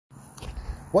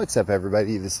What's up,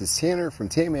 everybody? This is Tanner from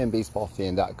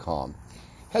TanmanBaseballFan.com.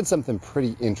 Had something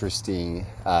pretty interesting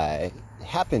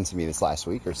happen to me this last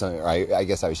week, or something. Or I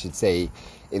guess I should say,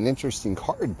 an interesting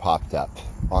card popped up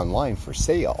online for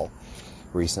sale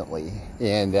recently,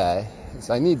 and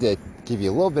so I need to give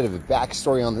you a little bit of a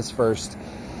backstory on this first.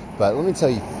 But let me tell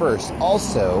you first,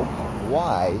 also,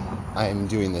 why I'm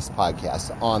doing this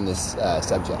podcast on this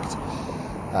subject.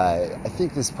 I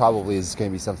think this probably is going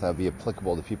to be something that will be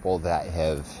applicable to people that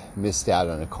have missed out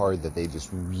on a card that they just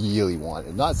really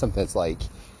wanted. Not something that's like,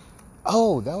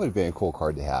 oh, that would have been a cool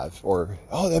card to have, or,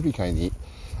 oh, that'd be kind of neat.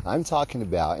 I'm talking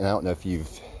about, and I don't know if you've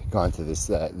gone to this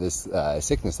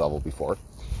sickness level before,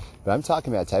 but I'm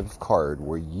talking about a type of card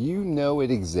where you know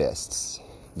it exists.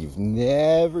 You've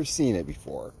never seen it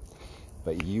before,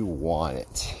 but you want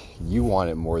it. You want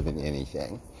it more than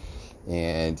anything.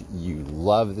 And you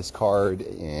love this card,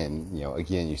 and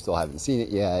again, you still haven't seen it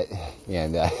yet,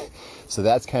 and so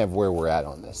that's kind of where we're at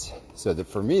on this. So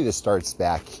for me, this starts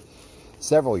back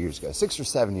several years ago, 6 or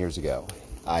 7 years ago.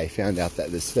 I found out that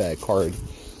this card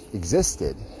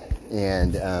existed,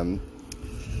 and in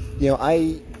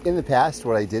the past,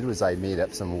 what I did was I made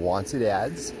up some wanted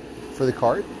ads for the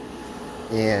card,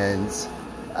 and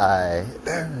I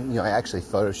actually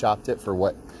photoshopped it for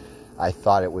what I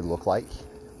thought it would look like.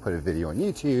 Put a video on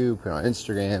YouTube, put it on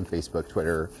Instagram, Facebook,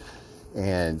 Twitter,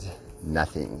 and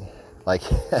nothing. Like,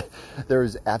 there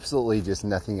was absolutely just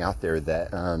nothing out there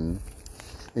that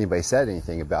anybody said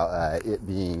anything about it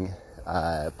being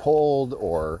pulled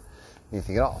or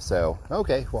anything at all. So,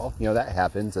 okay, well, that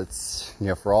happens. It's,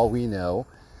 for all we know,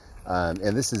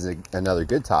 and this is another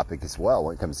good topic as well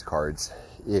when it comes to cards,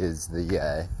 is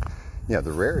the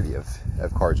rarity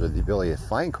of cards, or the ability to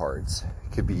find cards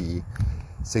could be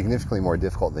significantly more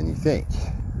difficult than you think.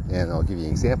 And I'll give you an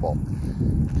example.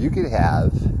 You could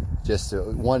have just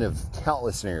one of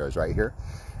countless scenarios right here.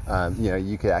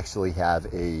 You could actually have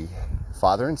a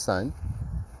father and son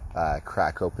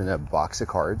crack open a box of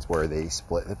cards where they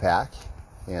split the pack,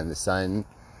 and the son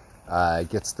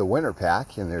gets the winner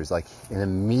pack, and there's like an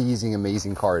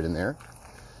amazing card in there,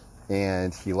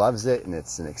 and he loves it, and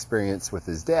it's an experience with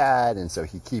his dad, and so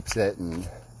he keeps it, and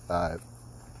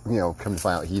come to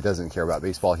find out he doesn't care about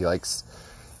baseball. He likes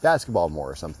basketball more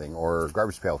or something, or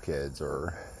Garbage Pail Kids,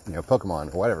 or,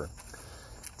 Pokemon, or whatever.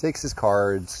 Takes his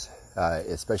cards,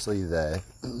 especially the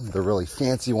really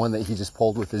fancy one that he just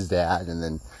pulled with his dad, and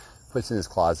then puts in his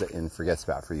closet and forgets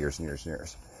about for years and years and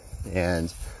years.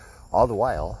 And all the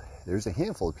while, there's a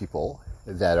handful of people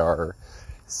that are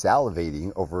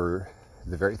salivating over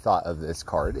the very thought of this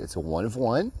card. It's a one of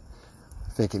one.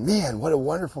 Thinking, man, what a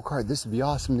wonderful card. This would be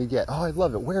awesome to get. Oh, I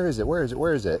love it. Where is it? Where is it?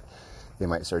 Where is it? They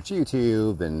might search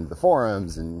YouTube and the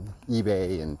forums and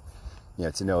eBay, and,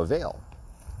 to no avail.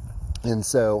 And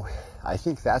so I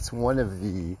think that's one of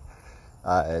the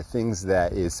things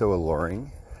that is so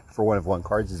alluring for one of one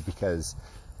cards, is because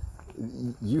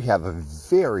you have a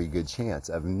very good chance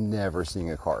of never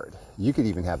seeing a card. You could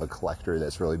even have a collector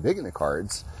that's really big into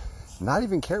cards, not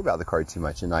even care about the card too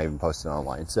much, and not even post it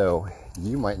online. So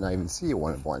you might not even see a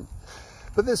one of one.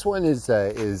 But this one is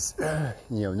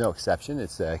no exception.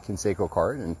 It's a Canseco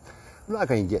card, and I'm not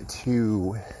going to get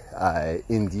too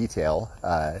in detail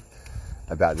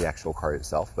about the actual card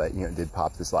itself, but it did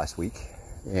pop this last week,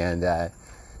 and I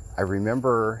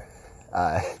remember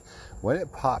when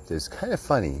it popped, it was kind of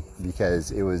funny, because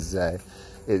it was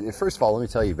first of all, let me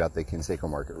tell you about the Canseco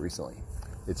market recently.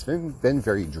 It's been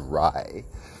very dry.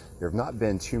 There have not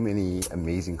been too many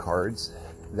amazing cards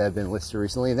that have been listed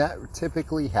recently, and that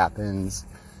typically happens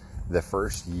the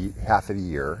first half of the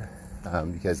year,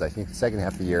 because I think the second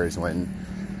half of the year is when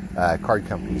card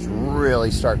companies really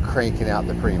start cranking out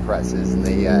the printing presses, and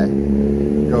they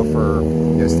go for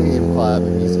Stadium Club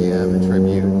and Museum and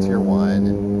Tribute and Tier 1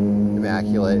 and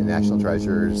Immaculate and National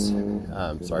Treasures.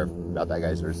 Sorry about that,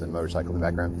 guys. There's a motorcycle in the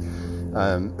background.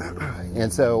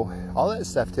 And so all that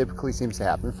stuff typically seems to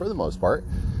happen, for the most part,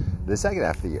 the second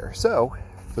half of the year. So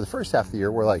for the first half of the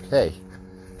year, we're like, hey,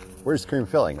 where's cream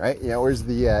filling, right? Where's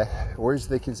the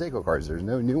Canseco cards? There's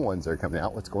no new ones that are coming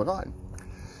out. What's going on?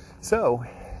 So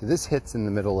this hits in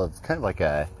the middle of kind of like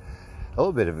a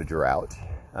little bit of a drought.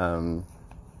 And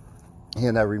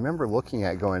I remember looking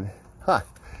at it going,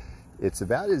 it's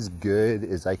about as good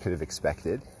as I could have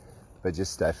expected, but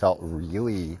just I felt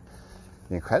really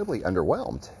incredibly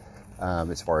underwhelmed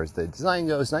as far as the design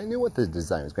goes. And I knew what the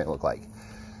design was going to look like.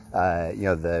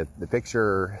 The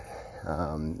picture,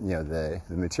 the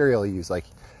material used, like,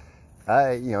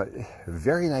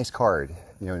 very nice card,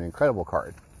 an incredible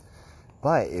card.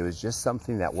 But it was just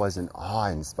something that wasn't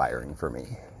awe-inspiring for me.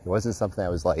 It wasn't something I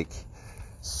was like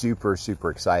super, super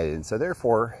excited. And so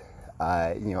therefore,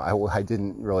 I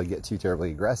didn't really get too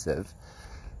terribly aggressive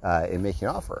in making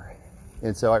an offer.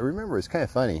 And so I remember it's kind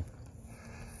of funny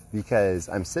because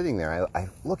I'm sitting there, I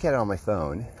look at it on my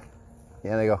phone,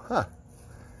 and I go, huh.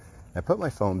 I put my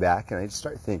phone back, and I just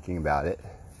start thinking about it.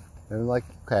 And I'm like,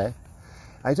 okay.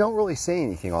 I don't really say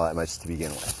anything all that much to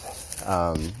begin with,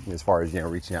 as far as,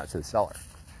 reaching out to the seller.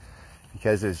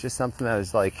 Because it was just something that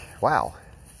was like, wow,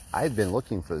 I had been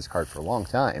looking for this card for a long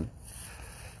time.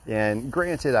 And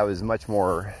granted, I was much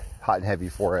more hot and heavy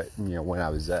for it, when I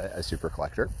was a super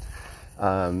collector.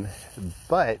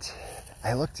 But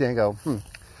I looked and go,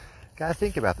 gotta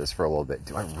think about this for a little bit.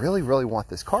 Do I really, really want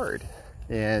this card?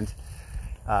 And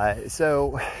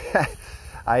so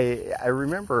I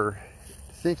remember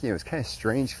thinking it was kind of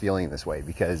strange feeling this way,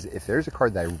 because if there's a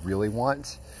card that I really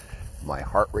want, my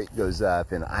heart rate goes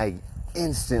up and I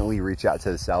instantly reach out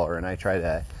to the seller and I try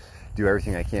to do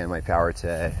everything I can in my power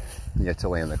to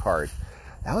land the card.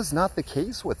 That was not the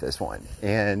case with this one.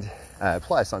 And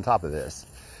plus, on top of this,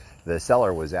 the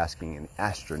seller was asking an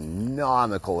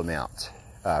astronomical amount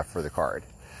for the card.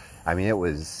 I mean, it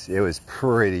was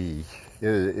pretty.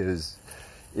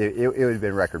 It would have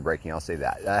been record breaking. I'll say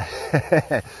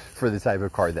that for the type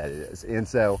of card that it is. And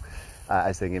so I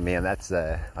was thinking, man, that's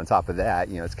on top of that.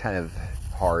 It's kind of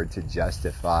hard to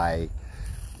justify,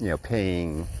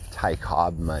 paying Ty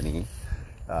Cobb money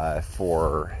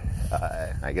for,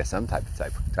 I guess, some type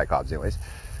of Ty Cobbs, anyways,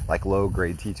 like low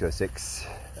grade T206,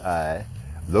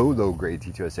 low grade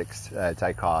T206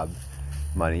 Ty Cobb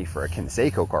money for a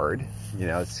Conseco card.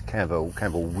 It's kind of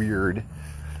a weird,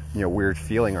 weird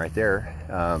feeling right there.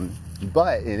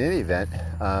 But in any event,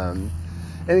 and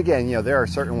again, there are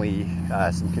certainly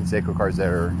some Conseco cards that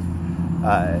are,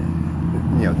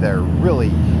 that are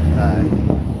really,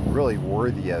 really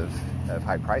worthy of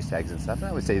high price tags and stuff. And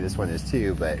I would say this one is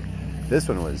too, but this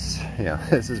one was,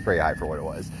 this is pretty high for what it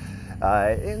was.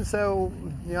 And so,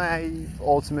 I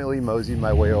ultimately moseyed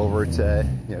my way over to,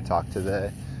 talk to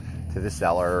the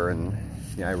seller, and,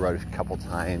 I wrote a couple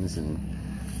times, and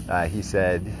he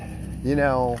said,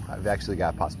 I've actually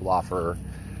got a possible offer.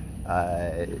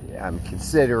 I'm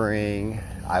considering.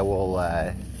 I will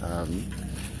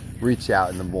reach out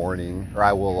in the morning, or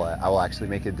I will actually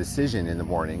make a decision in the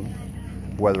morning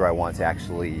whether I want to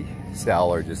actually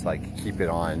sell or just keep it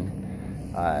on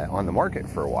the market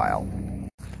for a while.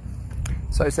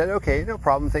 So I said, okay, no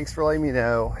problem. Thanks for letting me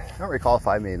know. I don't recall if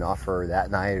I made an offer that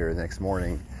night or the next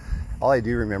morning. All I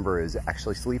do remember is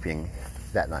actually sleeping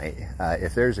that night.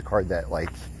 If there's a card that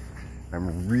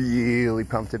I'm really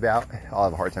pumped about, I'll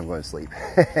have a hard time going to sleep.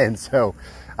 And so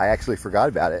I actually forgot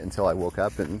about it until I woke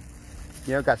up and,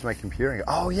 got to my computer and go,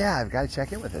 oh yeah, I've got to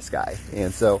check in with this guy.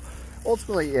 And so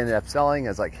ultimately ended up selling. I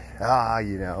was like,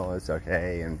 it's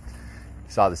okay. And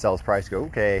saw the sales price, go,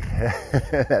 okay.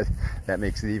 that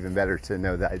makes it even better to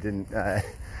know that I didn't,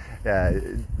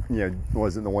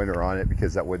 wasn't the winner on it,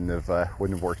 because that wouldn't have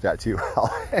worked out too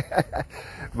well.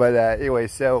 But anyway,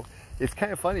 so it's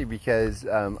kind of funny because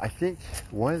I think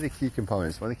one of the key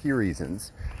components, one of the key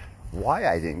reasons why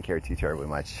I didn't care too terribly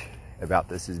much about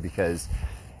this is because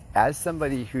as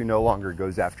somebody who no longer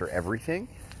goes after everything,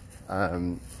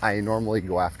 I normally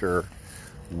go after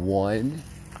one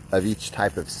of each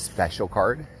type of special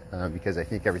card, because I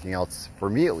think everything else, for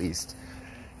me at least,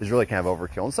 is really kind of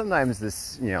overkill. And sometimes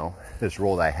this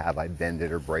rule that I have, I bend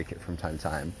it or break it from time to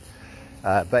time.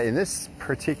 But in this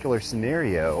particular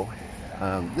scenario,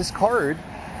 this card,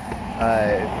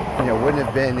 wouldn't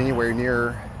have been anywhere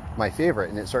near my favorite,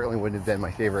 and it certainly wouldn't have been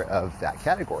my favorite of that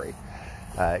category,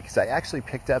 because I actually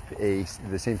picked up the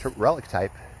same relic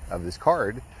type of this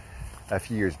card a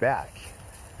few years back,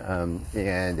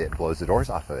 and it blows the doors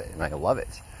off of it, and I love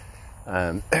it.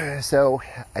 So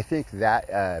I think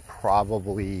that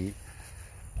probably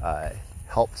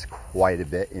helped quite a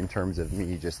bit in terms of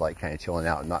me just kind of chilling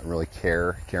out and not really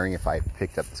caring if I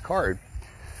picked up this card.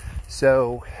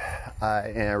 So,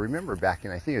 and I remember back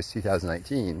in, I think it was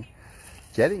 2019,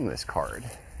 getting this card,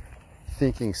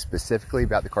 thinking specifically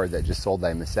about the card that just sold that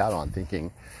I missed out on,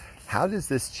 thinking, how does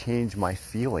this change my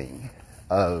feeling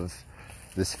of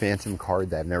this phantom card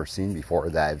that I've never seen before,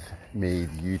 that I've made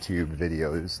YouTube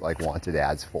videos, wanted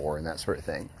ads for and that sort of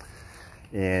thing.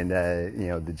 And,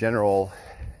 the general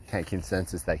kind of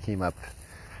consensus that I came up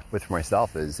with for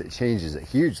myself is it changes it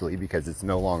hugely, because it's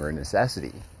no longer a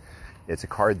necessity. It's a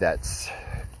card that's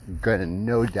going to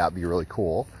no doubt be really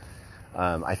cool.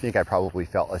 I think I probably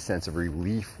felt a sense of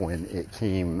relief when it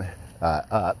came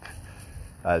up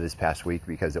this past week,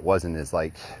 because it wasn't as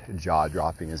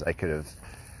jaw-dropping as I could have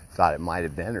thought it might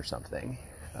have been or something.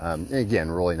 And again,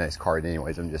 really nice card.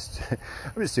 Anyways, I'm just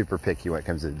super picky when it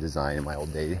comes to design in my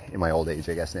old age,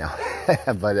 I guess now.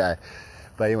 But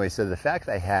anyway, so the fact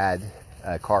that I had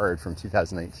a card from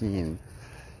 2019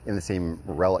 in the same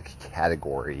relic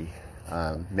category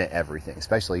meant everything,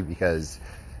 especially because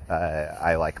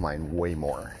I like mine way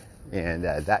more, and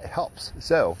that helps.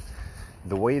 So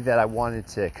the way that I wanted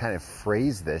to kind of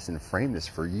phrase this and frame this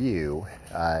for you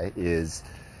is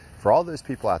for all those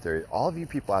people out there, all of you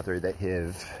people out there that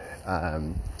have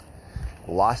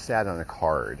lost out on a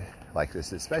card like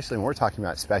this, especially when we're talking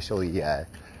about especially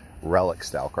relic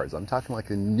style cards. I'm talking like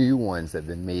the new ones that have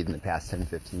been made in the past 10,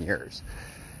 15 years.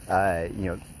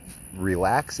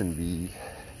 Relax and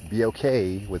be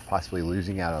okay with possibly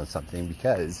losing out on something,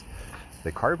 because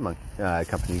the card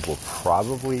companies will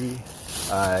probably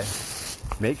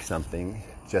make something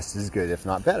just as good, if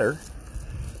not better,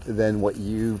 than what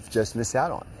you've just missed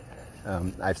out on.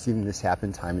 I've seen this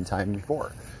happen time and time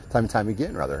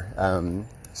again, rather.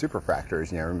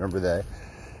 Superfractors, I remember the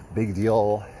big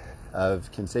deal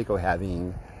of Conseco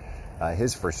having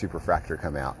his first superfractor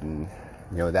come out, and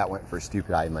that went for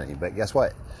stupid eye money. But guess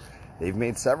what? They've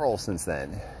made several since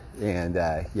then, and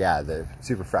the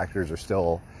superfractors are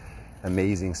still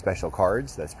amazing special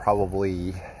cards. That's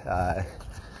probably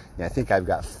I think I've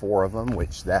got 4 of them,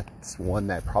 which that's one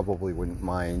that I probably wouldn't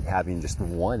mind having just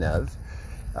one of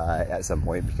at some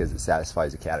point, because it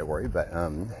satisfies a category. But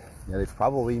they've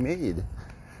probably made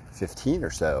 15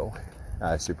 or so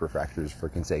superfractors for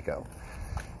Conseco.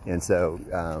 And so,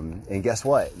 and guess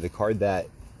what? The card that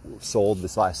sold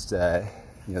this last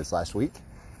week,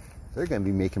 they're going to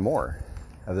be making more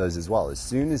of those as well, as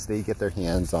soon as they get their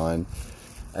hands on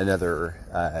another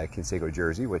Conseco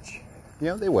jersey, which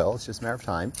they will. It's just a matter of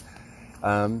time.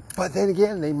 But then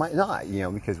again, they might not,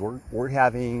 because we're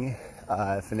having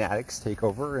Fanatics take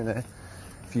over in a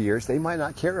few years. They might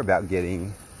not care about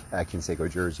getting a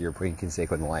Conseco jersey or putting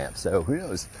Conseco in the lineup. So who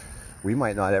knows? We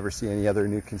might not ever see any other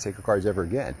new Conseco cards ever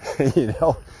again.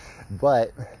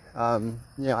 But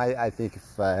I think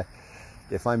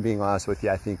if I'm being honest with you,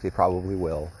 I think they probably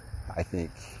will. I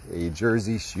think a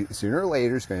jersey sooner or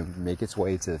later is going to make its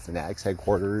way to Fanatics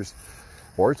headquarters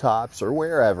or Topps or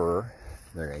wherever.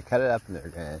 They're going to cut it up and they're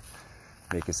going to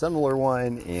make a similar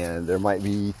one, and there might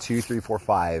be 2, 3, 4,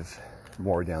 5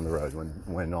 more down the road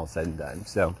when all's said and done.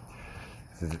 So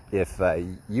if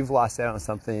you've lost out on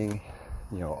something,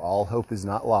 all hope is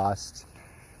not lost.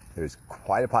 There's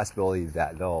quite a possibility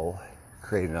that they'll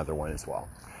create another one as well.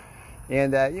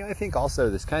 And I think also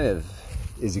this kind of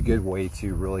is a good way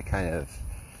to really kind of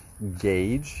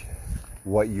gauge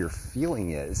what your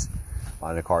feeling is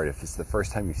on a card if it's the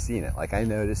first time you've seen it. Like I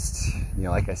noticed,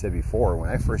 like I said before, when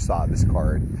I first saw this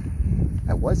card,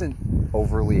 I wasn't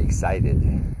overly excited.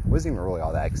 I wasn't even really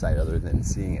all that excited, other than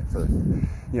seeing it for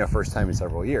the first time in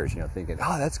several years, thinking,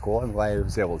 oh, that's cool, I'm glad I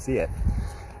was able to see it.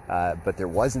 But there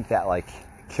wasn't that like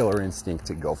killer instinct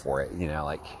to go for it,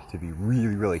 like to be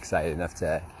really, really excited enough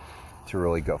to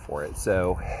really go for it.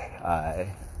 So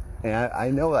and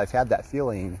I know I've had that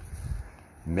feeling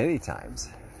many times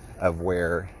of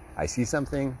where I see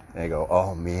something and I go,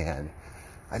 oh man,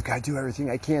 I've got to do everything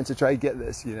I can to try to get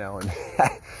this, and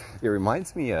it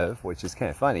reminds me of, which is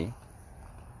kind of funny,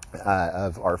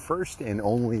 of our first and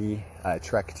only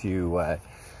trek to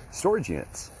storage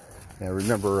units. I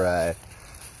remember a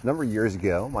number of years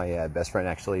ago, my best friend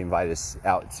actually invited us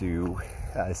out to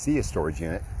see a storage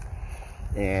unit.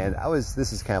 And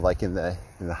this is kind of like in the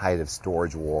height of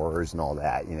Storage Wars and all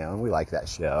that, and we like that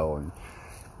show, and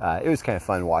it was kind of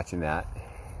fun watching that.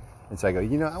 And so I go,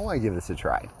 I want to give this a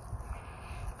try.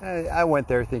 And I went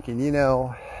there thinking,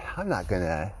 I'm not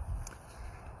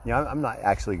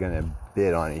actually gonna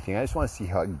bid on anything. I just want to see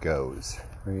how it goes.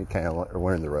 I kind of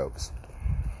learn the ropes.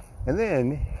 And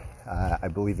then I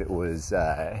believe it was,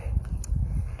 I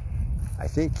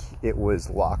think it was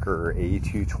locker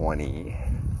A220,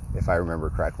 if I remember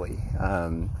correctly.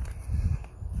 And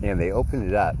they opened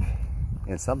it up,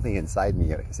 and something inside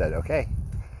me said, okay,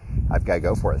 I've got to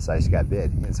go for it. So I just got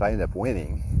bid. And so I ended up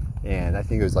winning. And I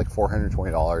think it was like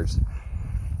 $420.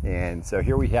 And so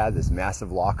here we had this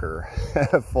massive locker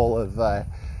full of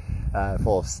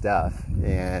stuff,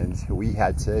 and we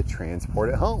had to transport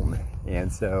it home. And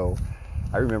so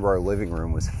I remember our living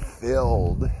room was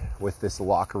filled with this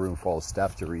locker room full of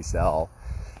stuff to resell.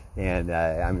 And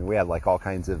we had like all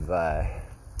kinds of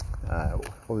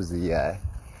what was the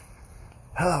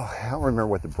I don't remember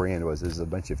what the brand was. There's a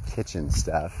bunch of kitchen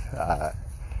stuff. That's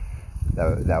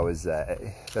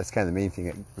kind of the main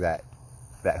thing that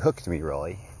hooked me,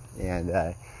 really.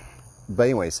 And but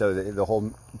anyway, so the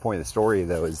whole point of the story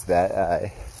though is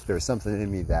that there was something in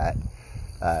me that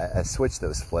a switch that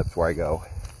was flipped where I go,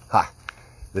 ha,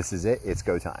 this is it, it's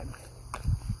go time.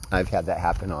 I've had that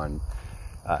happen on,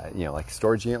 like a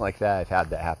storage unit like that. I've had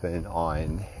that happen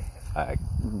on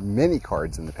many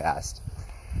cards in the past.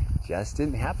 Just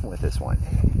didn't happen with this one.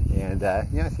 And,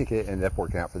 I think it ended up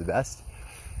working out for the best.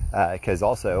 Because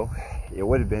also, it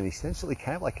would have been essentially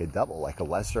kind of like a double, like a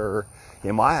lesser,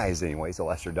 in my eyes anyways, a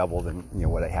lesser double than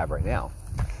what I have right now.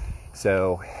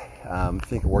 So I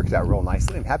think it worked out real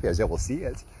nicely. I'm happy I was able to see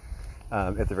it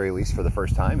at the very least for the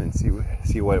first time and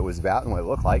see what it was about and what it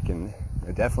looked like. And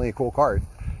definitely a cool card.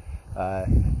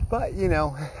 But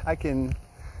I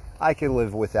can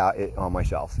live without it on my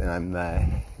shelf, and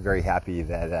I'm very happy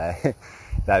that that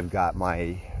I've got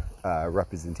my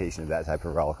representation of that type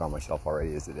of relic on my shelf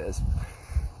already as it is.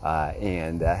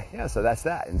 So that's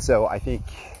that. And so I think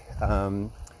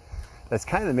that's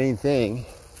kind of the main thing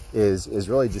is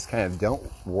really just kind of don't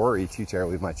worry too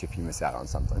terribly much if you miss out on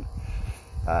something.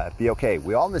 Be okay.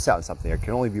 We all miss out on something. There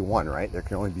can only be one, right? There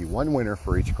can only be one winner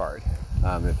for each card.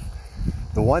 If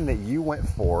the one that you went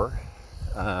for,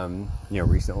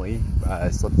 recently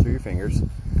slipped through your fingers,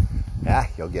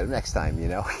 you'll get them next time,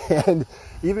 And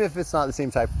even if it's not the same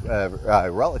type of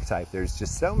relic type, there's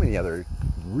just so many other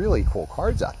really cool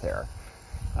cards out there,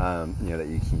 that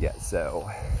you can get. So,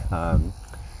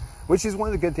 which is one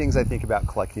of the good things I think about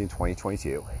collecting in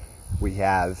 2022. We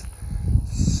have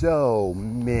so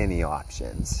many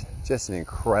options, just an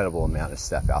incredible amount of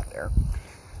stuff out there,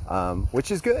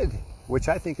 which is good, which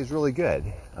I think is really good.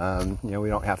 We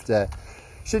don't have to,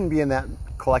 shouldn't be in that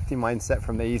collecting mindset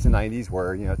from the 80s and 90s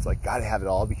where, it's like, gotta have it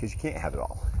all because you can't have it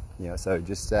all. So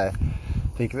just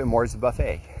think of it more as a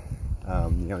buffet,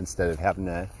 instead of having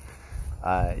to,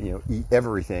 eat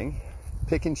everything,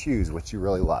 pick and choose what you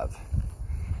really love.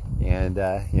 And,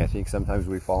 I think sometimes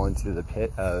we fall into the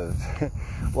pit of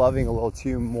loving a little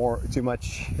too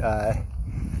much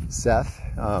stuff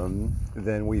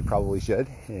than we probably should.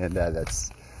 And that's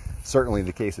certainly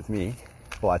the case with me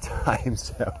a lot of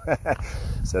times.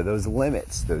 So those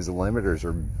limiters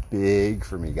are big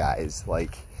for me, guys.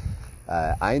 Like,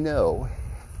 I know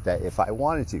that if I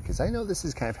wanted to, because I know this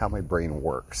is kind of how my brain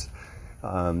works,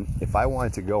 if I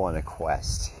wanted to go on a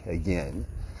quest again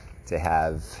to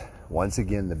have, once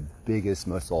again, the biggest,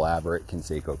 most elaborate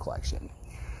Canseco collection,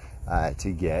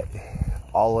 to get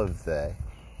all of the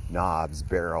knobs,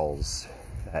 barrels,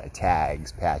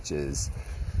 tags, patches,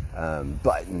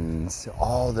 buttons,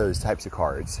 all those types of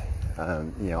cards,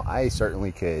 I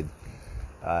certainly could,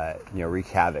 wreak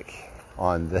havoc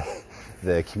on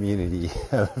the community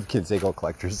of Canseco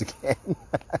collectors again,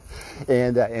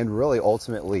 and really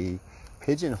ultimately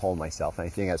pigeonhole myself. And I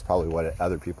think that's probably what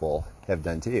other people have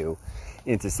done too,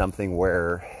 into something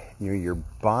where you're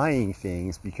buying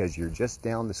things because you're just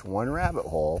down this one rabbit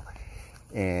hole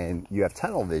and you have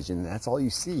tunnel vision. That's all you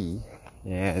see.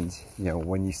 And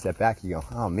when you step back, you go,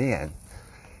 oh man,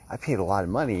 I paid a lot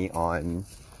of money on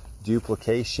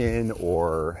duplication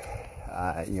or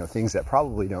things that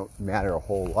probably don't matter a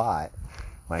whole lot,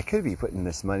 when I could be putting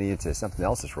this money into something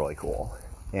else that's really cool.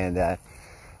 And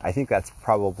I think that's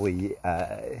probably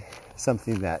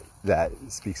something that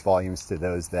speaks volumes to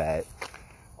those that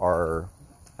are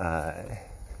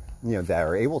that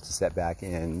are able to step back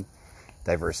and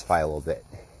diversify a little bit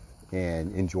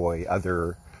and enjoy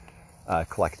other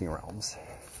collecting realms.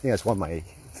 I think that's one of my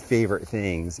favorite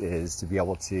things, is to be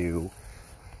able to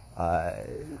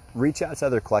reach out to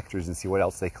other collectors and see what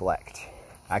else they collect.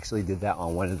 I actually did that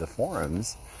on one of the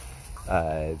forums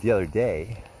the other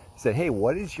day. Said, hey,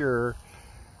 what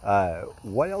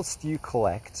else do you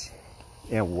collect,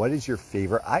 and what is your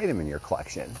favorite item in your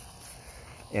collection?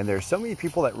 And there's so many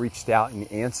people that reached out and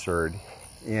answered,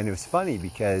 and it was funny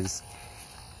because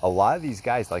a lot of these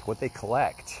guys, like, what they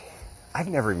collect, I've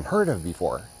never even heard of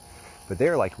before, but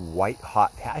they're like white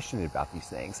hot passionate about these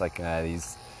things, like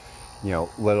these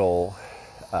little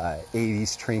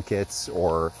 80s trinkets,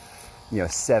 or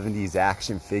 70s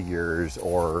action figures,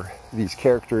 or these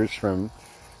characters from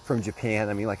Japan.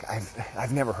 I mean, like,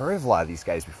 I've never heard of a lot of these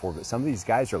guys before, but some of these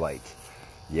guys are like,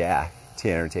 yeah,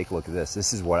 Tanner, take a look at this.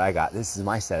 This is what I got. This is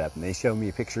my setup. And they show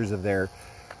me pictures of their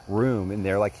room, and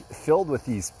they're like filled with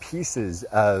these pieces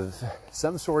of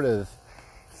some sort of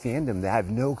fandom that I have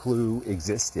no clue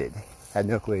existed. And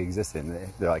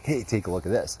they're like, hey, take a look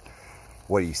at this.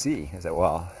 What do you see? I said,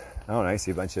 well, I don't know. I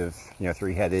see a bunch of,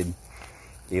 three-headed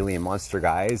alien monster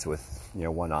guys with,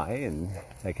 one eye and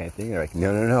that kind of thing. They're like,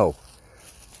 no.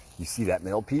 You see that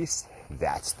middle piece?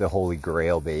 That's the Holy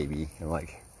Grail, baby. And I'm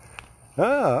like,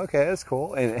 oh, okay, that's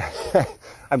cool. And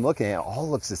I'm looking at it, all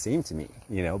looks the same to me,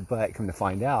 but come to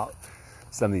find out,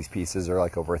 some of these pieces are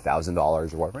like over $1,000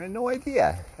 or whatever. I had no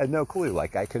idea. I had no clue.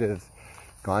 Like, I could have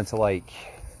gone to like,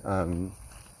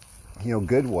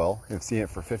 Goodwill and seen it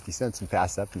for 50 cents and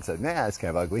passed up and said, nah, that's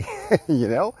kind of ugly,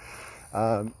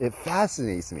 It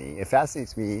fascinates me. It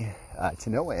fascinates me to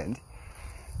no end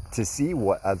to see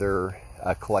what other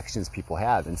collections people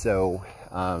have. And so,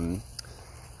 I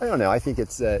don't know. I think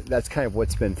that's kind of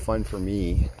what's been fun for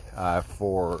me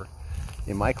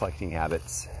in my collecting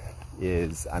habits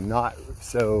is I'm not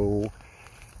so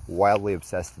wildly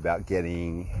obsessed about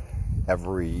getting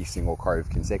every single card of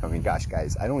Canseco. I mean, gosh,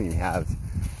 guys, I don't even have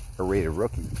a rated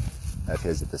rookie of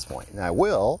his at this point. And I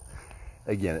will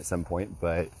again at some point,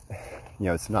 but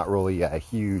it's not really a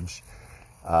huge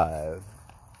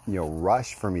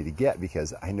rush for me to get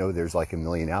because I know there's like a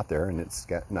million out there and it's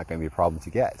not going to be a problem to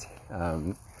get.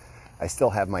 I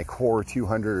still have my core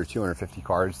 200 or 250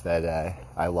 cards that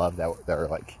I love that are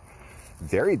like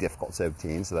very difficult to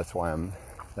obtain. So that's why I'm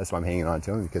hanging on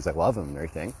to them, because I love them and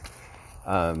everything.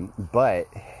 But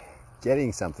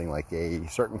getting something like a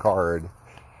certain card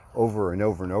over and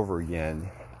over and over again,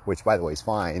 which by the way is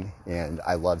fine, and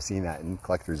I love seeing that in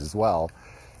collectors as well.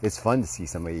 It's fun to see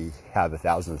somebody have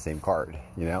 1,000 of the same card,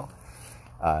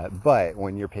 but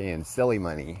when you're paying silly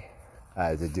money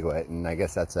to do it, and I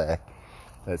guess that's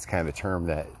kind of a term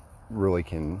that really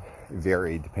can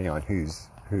vary depending on whose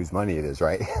money it is,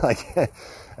 right? Like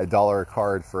 $1 a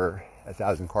card for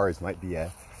 1,000 cards might be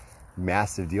a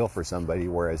massive deal for somebody,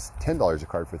 whereas $10 a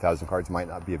card for 1,000 cards might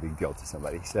not be a big deal to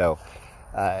somebody. So,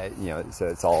 so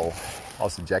it's all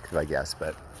subjective, I guess.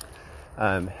 But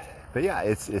yeah,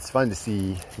 it's fun to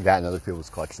see that in other people's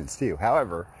collections too.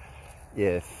 However,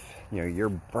 if you're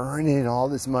burning all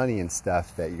this money and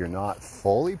stuff that you're not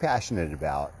fully passionate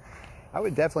about, I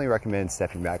would definitely recommend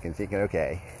stepping back and thinking,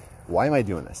 okay, why am I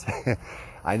doing this?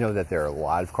 I know that there are a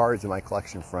lot of cards in my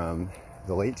collection from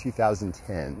the late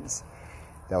 2010s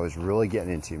that I was really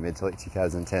getting into, mid to late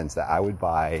 2010s, that I would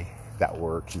buy that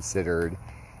were considered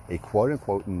a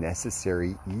quote-unquote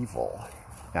necessary evil.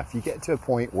 Now, if you get to a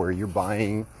point where you're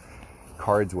buying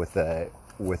cards with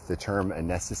the term a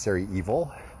necessary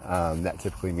evil, that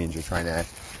typically means you're trying to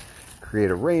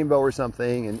create a rainbow or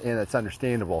something, and it's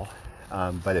understandable.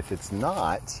 But if it's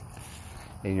not,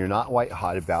 and you're not white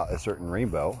hot about a certain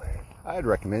rainbow, I'd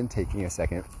recommend taking a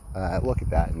second look at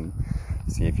that and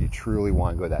see if you truly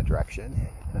want to go that direction,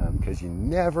 because you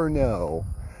never know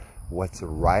what's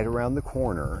right around the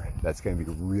corner that's going to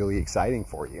be really exciting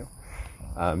for you.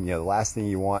 The last thing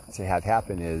you want to have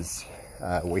happen is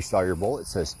waste all your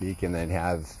bullets, so to speak, and then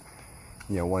have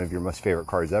one of your most favorite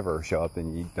cards ever show up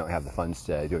and you don't have the funds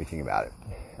to do anything about it.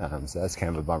 So that's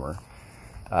kind of a bummer.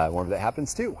 Whenever that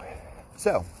happens too.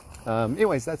 So,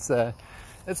 anyways, that's all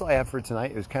I have for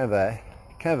tonight. It was kind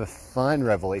of a fun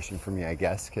revelation for me, I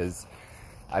guess, because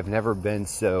I've never been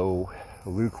so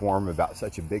lukewarm about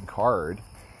such a big card,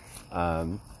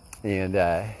 and ended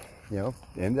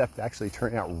up actually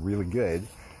turning out really good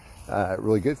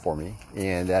for me.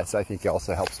 And so I think it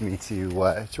also helps me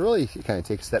to really kind of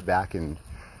take a step back and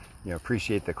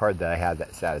appreciate the card that I had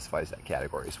that satisfies that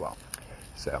category as well.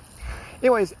 So,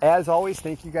 anyways, as always,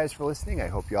 thank you guys for listening. I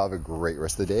hope you all have a great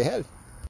rest of the day ahead.